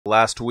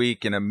last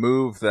week in a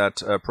move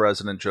that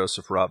President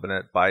Joseph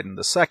Robinette Biden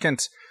II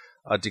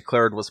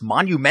declared was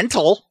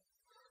monumental.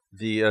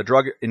 The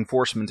Drug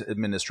Enforcement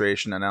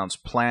Administration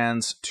announced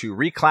plans to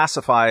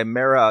reclassify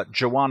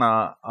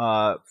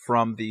marijuana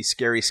from the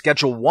scary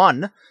Schedule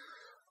 1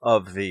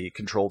 of the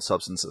Controlled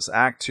Substances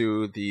Act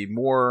to the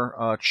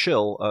more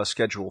chill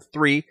Schedule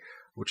 3,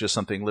 which is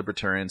something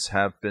libertarians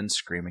have been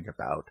screaming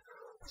about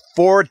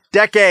for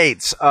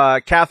decades.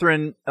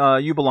 Katherine,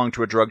 you belong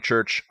to a drug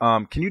church.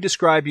 Can you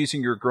describe,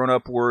 using your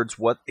grown-up words,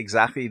 what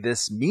exactly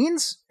this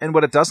means and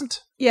what it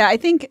doesn't? Yeah, I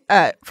think,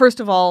 first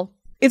of all,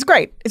 it's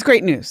great. It's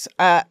great news.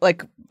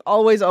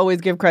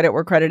 Always give credit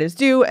where credit is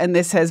due. And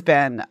this has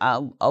been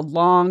a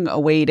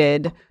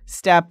long-awaited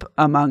step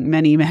among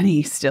many,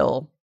 many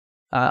still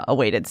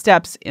awaited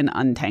steps in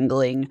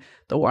untangling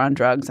the war on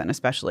drugs and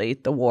especially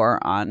the war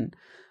on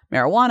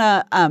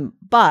marijuana.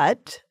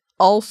 But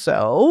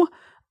also,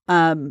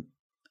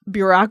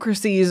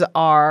 bureaucracies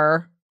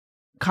are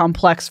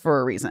complex for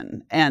a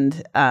reason.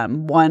 And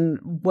one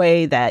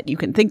way that you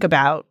can think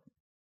about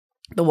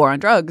the war on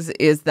drugs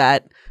is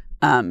that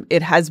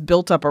it has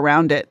built up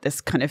around it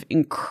this kind of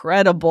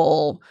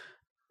incredible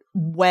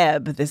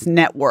web, this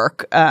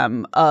network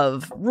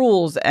of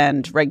rules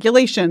and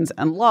regulations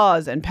and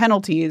laws and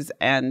penalties,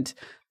 and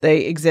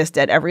they exist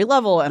at every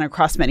level and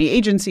across many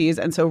agencies.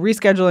 And so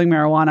rescheduling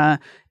marijuana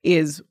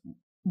is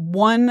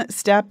one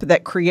step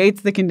that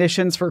creates the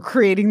conditions for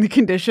creating the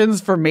conditions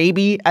for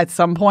maybe at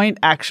some point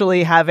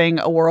actually having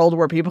a world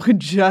where people can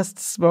just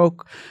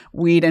smoke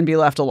weed and be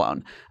left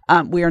alone.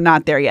 We are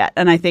not there yet.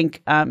 And I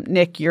think,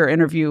 Nick, your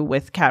interview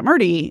with Kat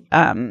Murdy,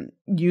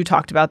 you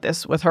talked about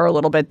this with her a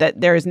little bit, that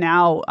there is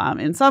now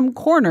in some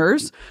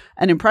corners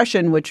an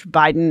impression, which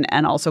Biden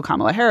and also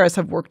Kamala Harris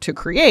have worked to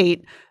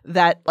create,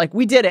 that like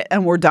we did it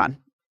and we're done.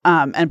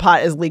 And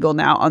pot is legal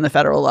now on the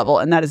federal level.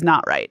 And that is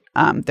not right.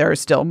 There is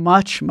still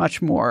much,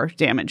 much more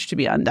damage to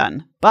be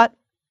undone, but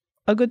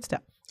a good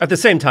step. At the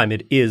same time,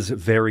 it is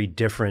very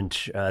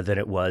different than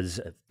it was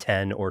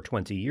 10 or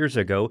 20 years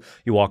ago.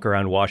 You walk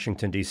around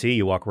Washington, D.C.,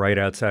 you walk right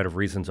outside of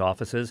Reason's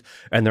offices,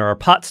 and there are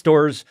pot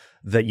stores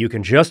that you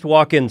can just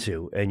walk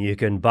into, and you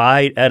can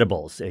buy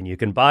edibles, and you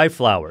can buy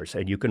flowers,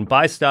 and you can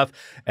buy stuff,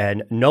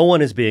 and no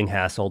one is being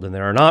hassled, and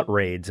there are not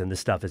raids, and the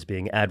stuff is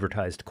being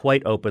advertised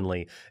quite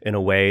openly in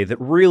a way that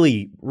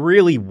really,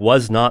 really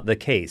was not the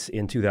case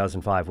in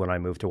 2005 when I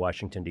moved to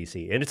Washington,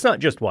 D.C. And it's not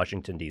just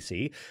Washington,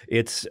 D.C.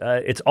 It's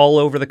all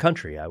over the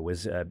country.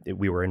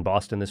 We were in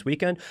Boston this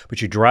weekend,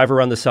 but you drive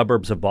around the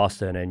suburbs of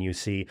Boston, and you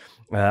see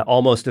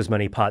almost as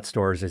many pot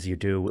stores as you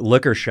do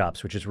liquor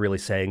shops, which is really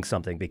saying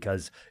something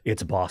because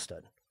it's Boston.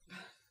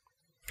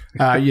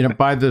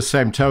 By the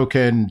same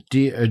token,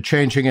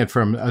 changing it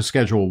from a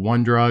Schedule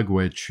 1 drug,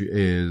 which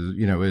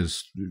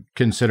is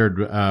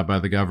considered by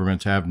the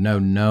government to have no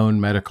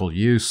known medical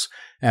use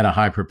and a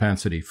high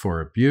propensity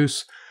for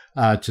abuse,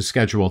 to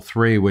Schedule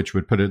 3, which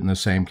would put it in the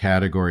same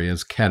category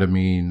as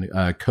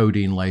ketamine,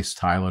 codeine-laced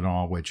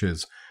Tylenol, which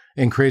is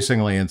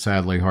increasingly and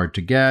sadly hard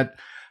to get,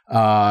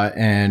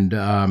 and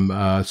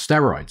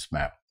steroids,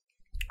 Matt.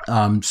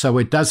 So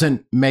it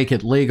doesn't make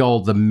it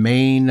legal. The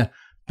main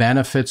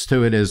benefits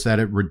to it is that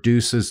it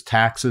reduces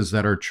taxes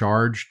that are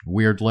charged,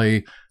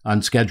 weirdly,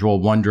 on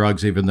Schedule 1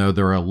 drugs, even though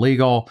they're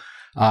illegal.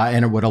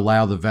 And it would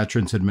allow the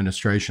Veterans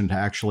Administration to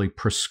actually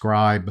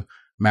prescribe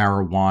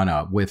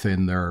marijuana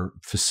within their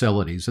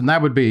facilities. And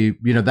that would be,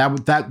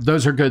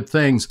 those are good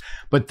things.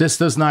 But this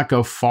does not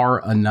go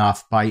far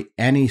enough by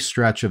any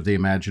stretch of the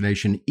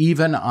imagination,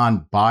 even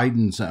on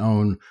Biden's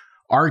own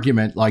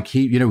argument. Like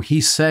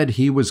he said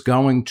he was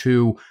going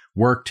to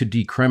work to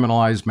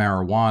decriminalize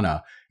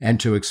marijuana and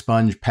to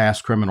expunge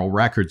past criminal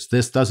records.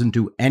 This doesn't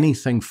do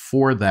anything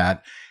for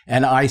that.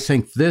 And I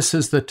think this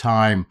is the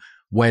time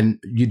when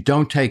you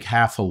don't take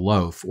half a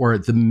loaf, or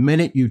the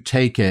minute you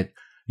take it,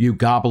 you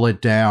gobble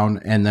it down,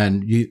 and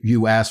then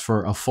you ask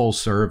for a full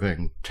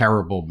serving.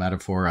 Terrible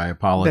metaphor. I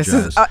apologize.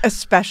 This is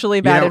especially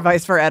bad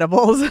advice for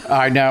edibles.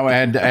 I know.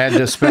 And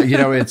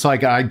it's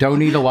like, I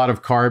don't eat a lot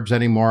of carbs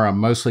anymore. I'm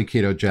mostly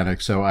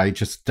ketogenic, so I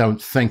just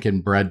don't think in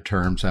bread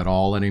terms at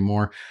all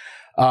anymore.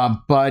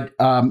 But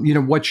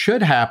what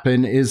should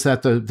happen is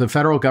that the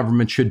federal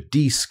government should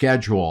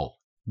deschedule,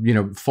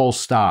 full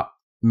stop,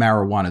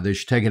 marijuana. They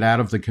should take it out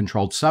of the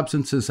Controlled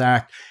Substances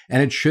Act,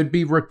 and it should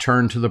be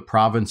returned to the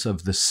province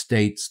of the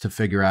states to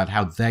figure out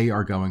how they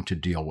are going to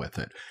deal with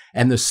it.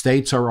 And the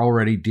states are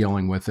already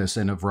dealing with this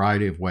in a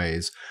variety of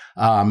ways.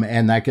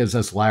 And that gives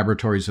us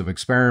laboratories of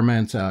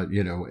experiment,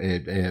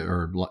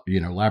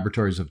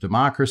 laboratories of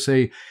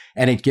democracy.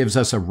 And it gives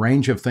us a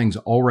range of things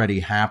already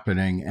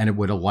happening, and it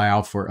would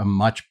allow for a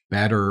much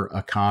better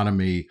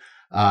economy,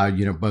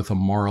 both a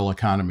moral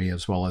economy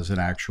as well as an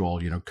actual,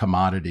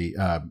 commodity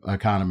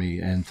economy,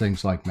 and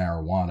things like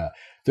marijuana.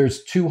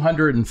 There's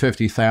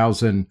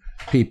 250,000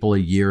 people a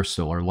year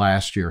still, or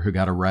last year, who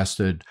got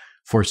arrested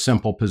for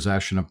simple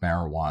possession of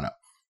marijuana.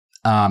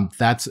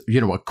 That's,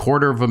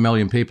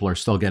 250,000 people are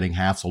still getting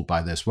hassled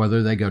by this.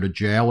 Whether they go to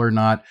jail or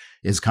not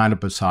is kind of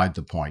beside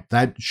the point.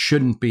 That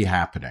shouldn't be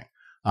happening.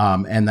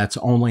 And that's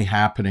only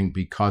happening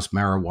because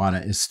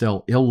marijuana is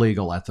still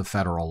illegal at the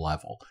federal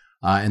level.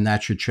 And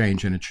that should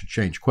change, and it should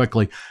change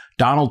quickly.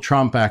 Donald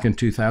Trump, back in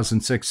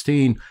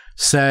 2016,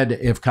 said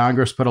if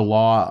Congress put a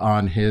law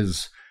on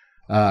his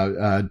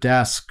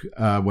desk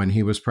when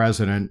he was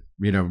president,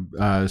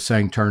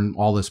 saying turn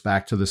all this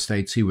back to the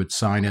states, he would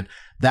sign it.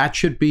 That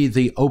should be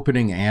the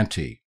opening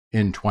ante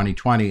in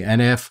 2020.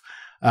 And if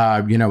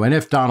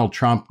Donald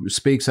Trump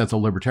speaks at the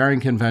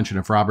Libertarian Convention,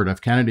 if Robert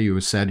F. Kennedy,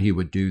 who said he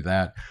would do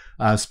that,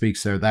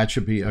 speaks there, that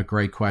should be a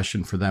great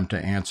question for them to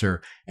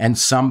answer. And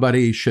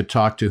somebody should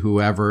talk to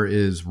whoever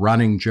is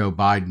running Joe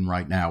Biden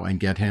right now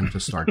and get him to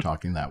start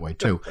talking that way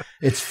too.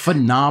 It's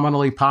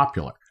phenomenally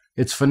popular.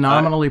 It's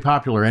phenomenally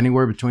popular.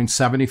 Anywhere between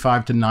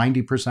 75 to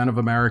 90% of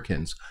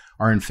Americans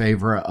are in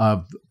favor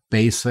of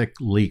basic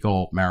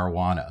legal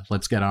marijuana.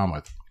 Let's get on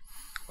with it.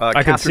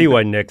 I can see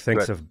why Nick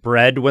thinks of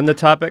bread when the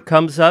topic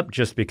comes up,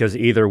 just because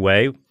either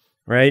way,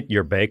 right,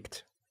 you're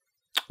baked.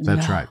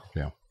 That's right.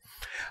 Yeah.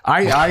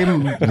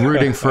 I'm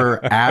rooting for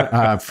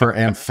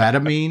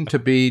amphetamine to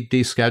be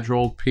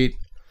descheduled, Pete.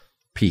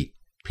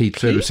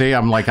 So see,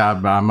 I'm living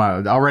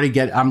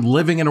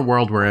in a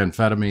world where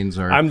amphetamines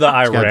are. I'm the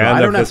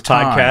Iran of this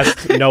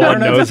podcast. No one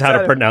knows how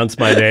to pronounce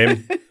my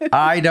name.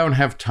 I don't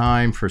have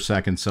time for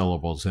second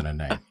syllables in a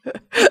name.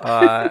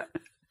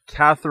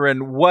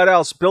 Katherine, what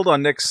else? Build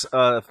on Nick's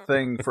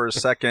thing for a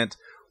second.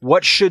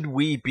 What should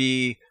we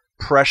be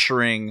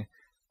pressuring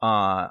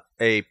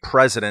a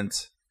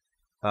president,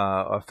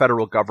 a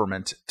federal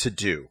government to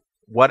do?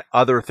 What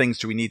other things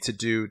do we need to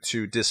do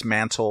to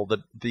dismantle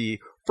the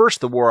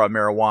war on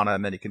marijuana,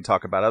 and then you can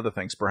talk about other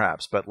things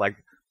perhaps. But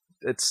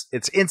it's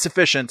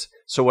insufficient.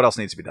 So what else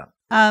needs to be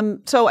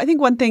done? So I think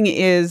one thing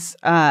is,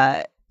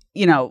 the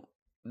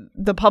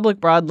public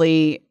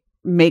broadly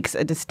makes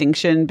a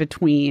distinction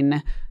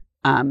between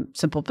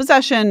simple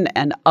possession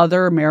and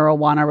other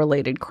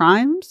marijuana-related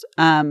crimes,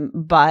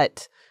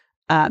 but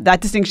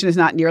that distinction is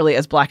not nearly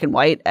as black and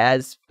white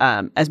as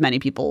many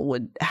people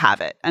would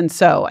have it. And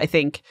so I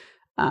think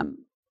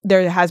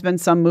there has been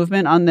some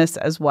movement on this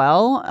as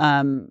well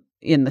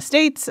in the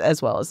states,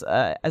 as well as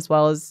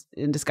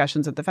in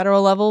discussions at the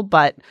federal level.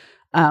 But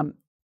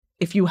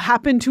if you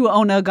happen to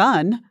own a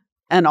gun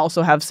and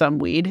also have some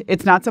weed,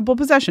 it's not simple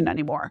possession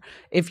anymore.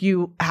 If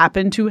you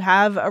happen to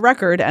have a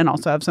record and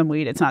also have some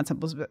weed, it's not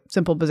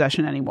simple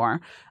possession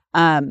anymore.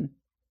 I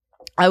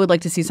would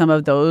like to see some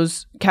of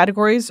those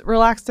categories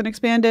relaxed and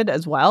expanded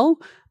as well.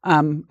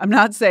 I'm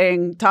not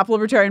saying top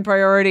libertarian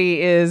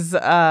priority is,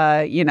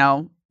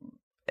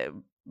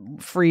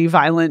 free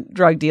violent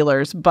drug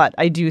dealers, but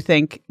I do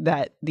think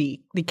that the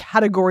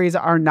categories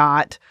are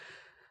not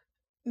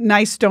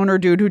nice stoner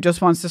dude who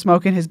just wants to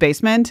smoke in his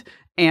basement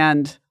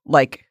and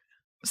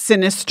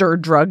sinister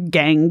drug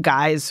gang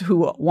guys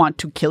who want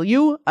to kill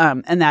you.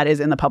 And that is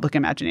in the public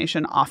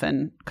imagination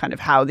often kind of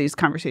how these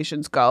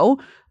conversations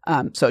go.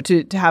 So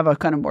to have a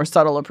kind of more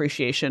subtle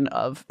appreciation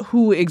of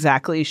who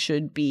exactly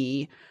should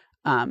be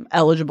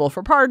eligible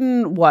for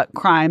pardon, what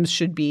crimes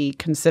should be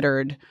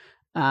considered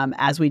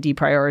as we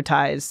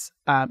deprioritize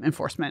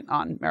enforcement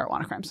on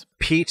marijuana crimes.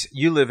 Pete,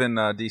 you live in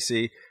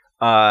D.C.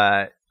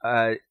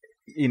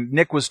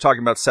 Nick was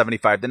talking about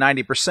 75 to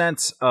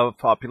 90% of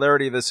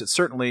popularity of this. It's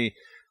certainly,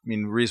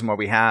 the reason why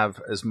we have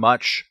as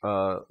much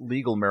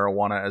legal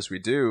marijuana as we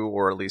do,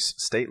 or at least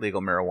state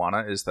legal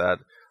marijuana, is that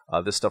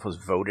this stuff was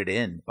voted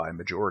in by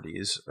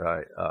majorities,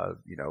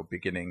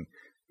 beginning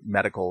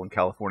medical in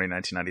California in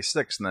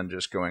 1996 and then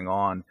just going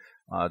on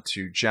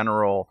to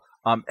general.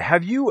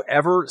 Have you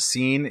ever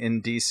seen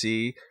in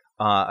D.C.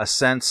 A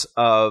sense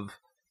of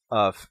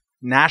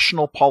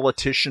national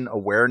politician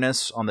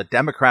awareness on the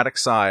Democratic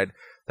side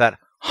that,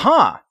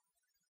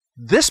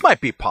 this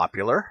might be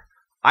popular.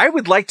 I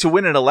would like to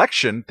win an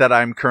election that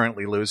I'm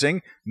currently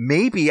losing.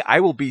 Maybe I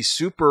will be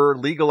super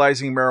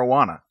legalizing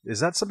marijuana.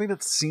 Is that something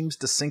that seems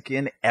to sink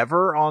in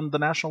ever on the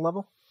national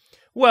level?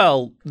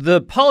 Well, the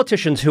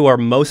politicians who are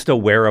most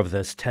aware of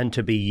this tend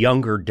to be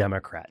younger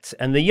Democrats.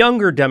 And the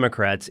younger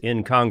Democrats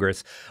in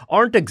Congress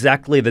aren't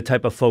exactly the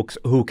type of folks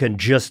who can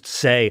just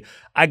say,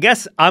 I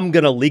guess I'm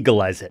going to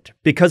legalize it.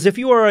 Because if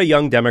you are a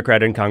young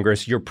Democrat in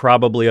Congress, you're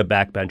probably a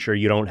backbencher.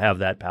 You don't have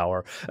that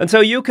power. And so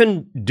you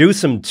can do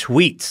some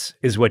tweets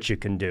is what you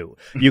can do.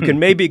 You can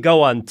maybe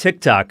go on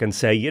TikTok and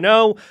say,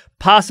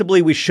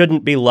 possibly we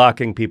shouldn't be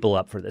locking people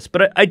up for this.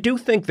 But I do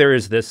think there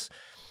is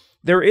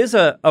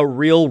a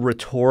real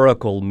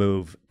rhetorical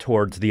move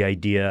towards the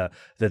idea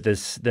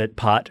that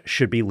pot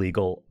should be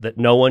legal, that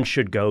no one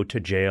should go to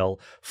jail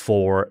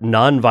for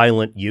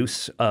nonviolent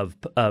use of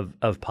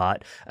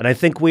pot. And I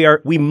think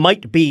we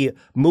might be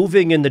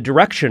moving in the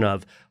direction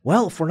of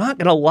well, if we're not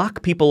going to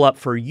lock people up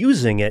for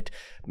using it,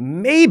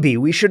 maybe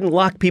we shouldn't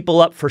lock people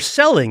up for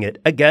selling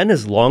it, again,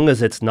 as long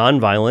as it's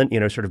nonviolent,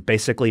 sort of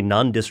basically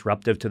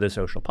non-disruptive to the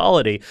social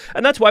polity.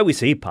 And that's why we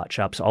see pot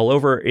shops all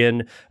over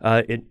in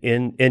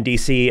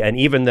D.C. And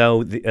even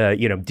though,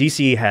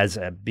 D.C. has,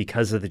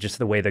 because of just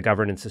the way the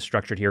governance is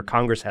structured here,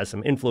 Congress has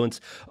some influence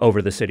over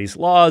the city's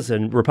laws,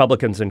 and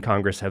Republicans in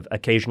Congress have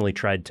occasionally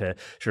tried to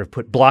sort of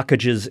put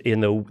blockages in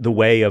the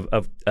way of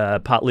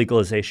pot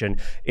legalization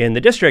in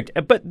the district.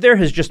 But there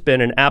has just been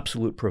an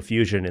absolute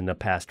profusion in the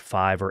past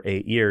 5 or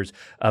 8 years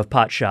of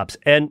pot shops.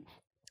 And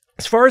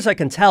as far as I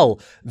can tell,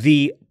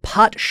 the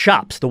pot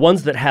shops, the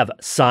ones that have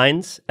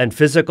signs and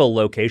physical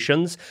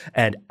locations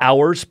and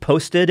hours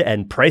posted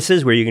and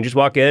prices where you can just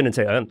walk in and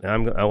say,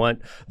 I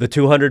want the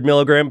 200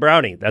 milligram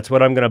brownie. That's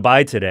what I'm going to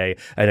buy today.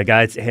 And a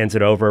guy hands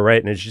it over,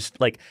 right? And it's just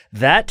like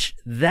that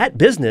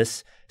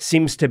business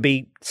seems to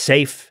be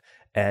safe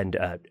and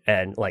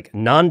like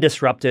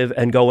non-disruptive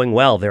and going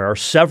well. There are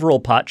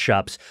several pot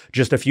shops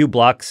just a few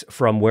blocks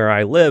from where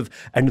I live,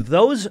 and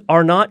those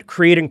are not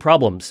creating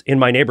problems in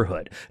my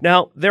neighborhood.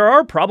 Now, there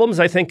are problems,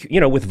 I think,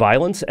 with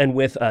violence and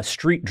with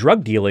street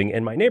drug dealing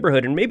in my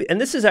neighborhood, and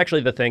this is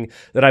actually the thing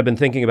that I've been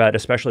thinking about,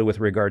 especially with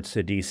regards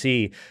to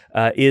DC,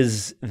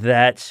 is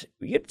that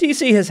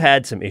DC has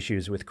had some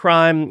issues with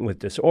crime, with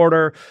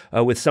disorder,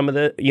 with some of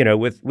the,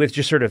 with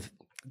just sort of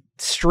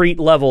street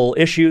level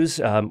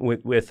issues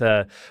with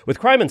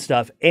crime and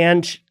stuff.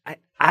 And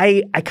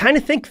I kind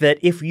of think that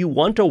if you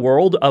want a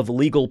world of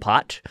legal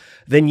pot,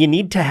 then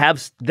you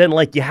have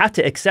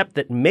to accept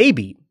that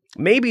maybe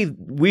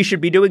we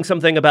should be doing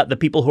something about the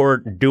people who are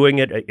doing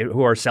it,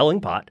 who are selling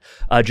pot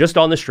just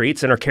on the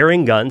streets and are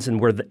carrying guns and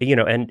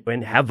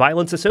and have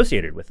violence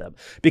associated with them.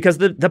 Because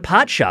the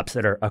pot shops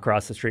that are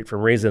across the street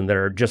from Reason, that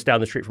are just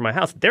down the street from my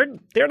house,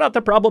 they're not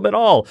the problem at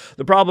all.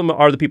 The problem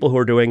are the people who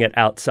are doing it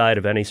outside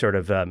of any sort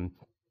of kind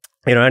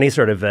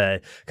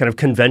of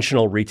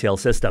conventional retail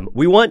system.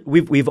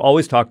 We've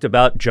always joked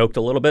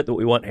a little bit that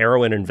we want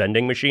heroin and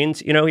vending machines,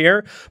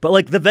 here. But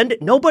like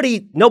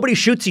nobody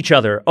shoots each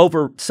other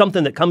over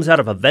something that comes out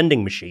of a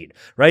vending machine,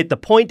 right? The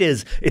point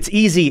is, it's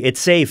easy, it's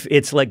safe,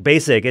 it's like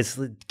basic. It's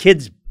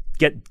kids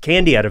get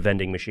candy out of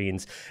vending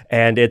machines,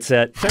 and it's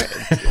okay.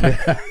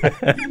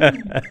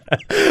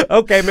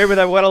 Maybe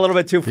that went a little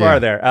bit too far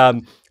there.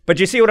 But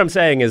you see what I'm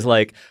saying is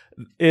the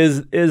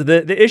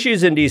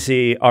issues in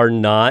DC are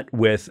not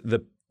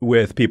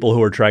with people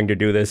who are trying to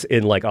do this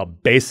in like a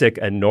basic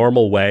and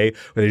normal way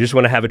where they just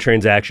want to have a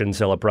transaction,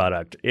 sell a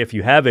product. If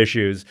you have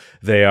issues,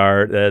 they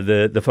are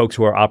the folks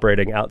who are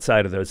operating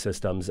outside of those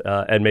systems,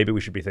 and maybe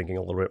we should be thinking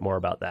a little bit more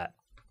about that.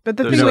 But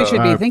the thing we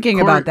should be thinking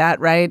about that,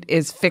 right,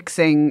 is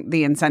fixing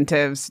the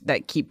incentives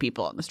that keep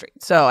people on the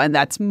street. So, and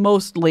that's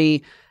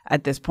mostly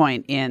at this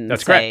point in,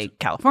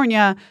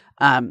 California.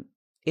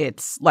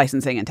 It's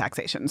licensing and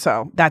taxation.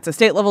 So that's a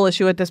state level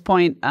issue at this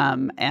point.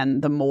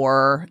 And the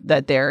more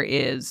that there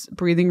is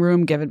breathing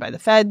room given by the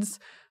feds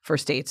for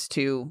states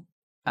to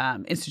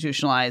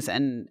institutionalize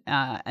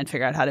and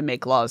figure out how to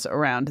make laws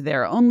around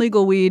their own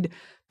legal weed,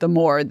 the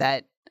more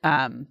that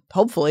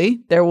hopefully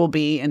there will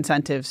be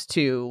incentives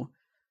to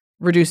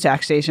reduce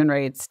taxation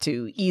rates,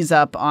 to ease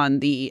up on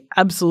the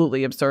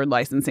absolutely absurd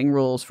licensing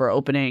rules for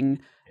opening,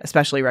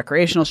 especially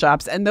recreational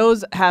shops. And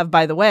those have,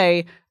 by the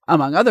way,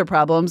 among other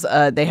problems,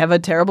 they have a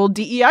terrible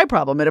DEI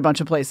problem in a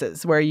bunch of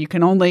places where you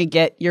can only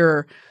get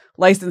your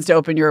license to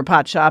open your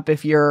pot shop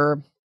if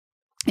you're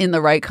in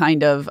the right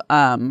kind of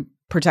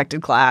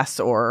protected class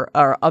or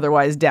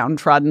otherwise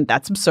downtrodden.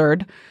 That's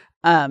absurd.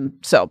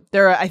 So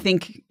there, I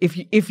think,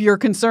 if your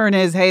concern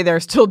is, hey,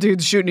 there's still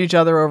dudes shooting each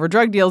other over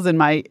drug deals in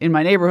my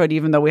neighborhood,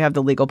 even though we have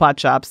the legal pot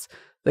shops,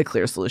 the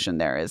clear solution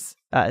there is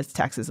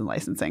taxes and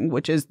licensing,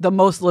 which is the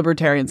most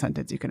libertarian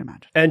sentence you can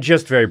imagine. And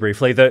just very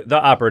briefly, the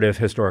operative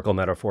historical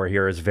metaphor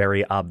here is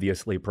very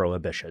obviously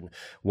prohibition.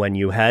 When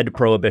you had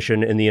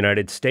prohibition in the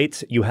United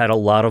States, you had a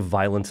lot of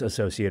violence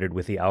associated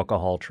with the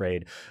alcohol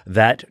trade.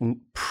 That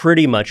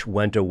pretty much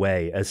went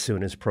away as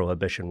soon as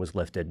prohibition was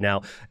lifted.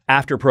 Now,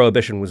 after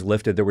prohibition was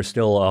lifted, there was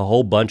still a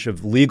whole bunch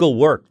of legal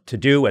work to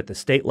do at the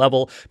state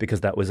level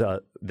because that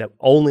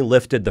only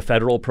lifted the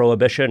federal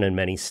prohibition, and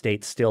many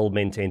states still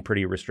maintain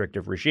pretty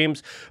restrictive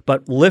regimes.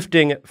 But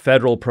lifting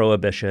federal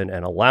prohibition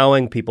and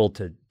allowing people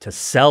to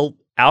sell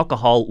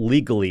alcohol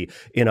legally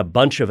in a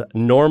bunch of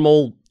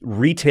normal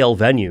retail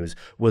venues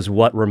was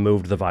what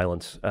removed the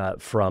violence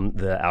from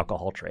the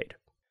alcohol trade.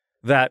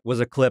 That was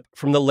a clip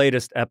from the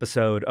latest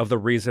episode of the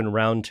Reason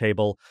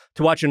Roundtable.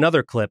 To watch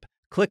another clip,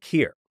 click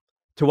here.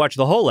 To watch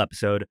the whole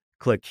episode,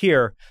 click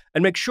here.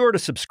 And make sure to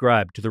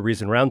subscribe to the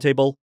Reason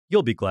Roundtable.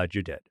 You'll be glad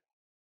you did.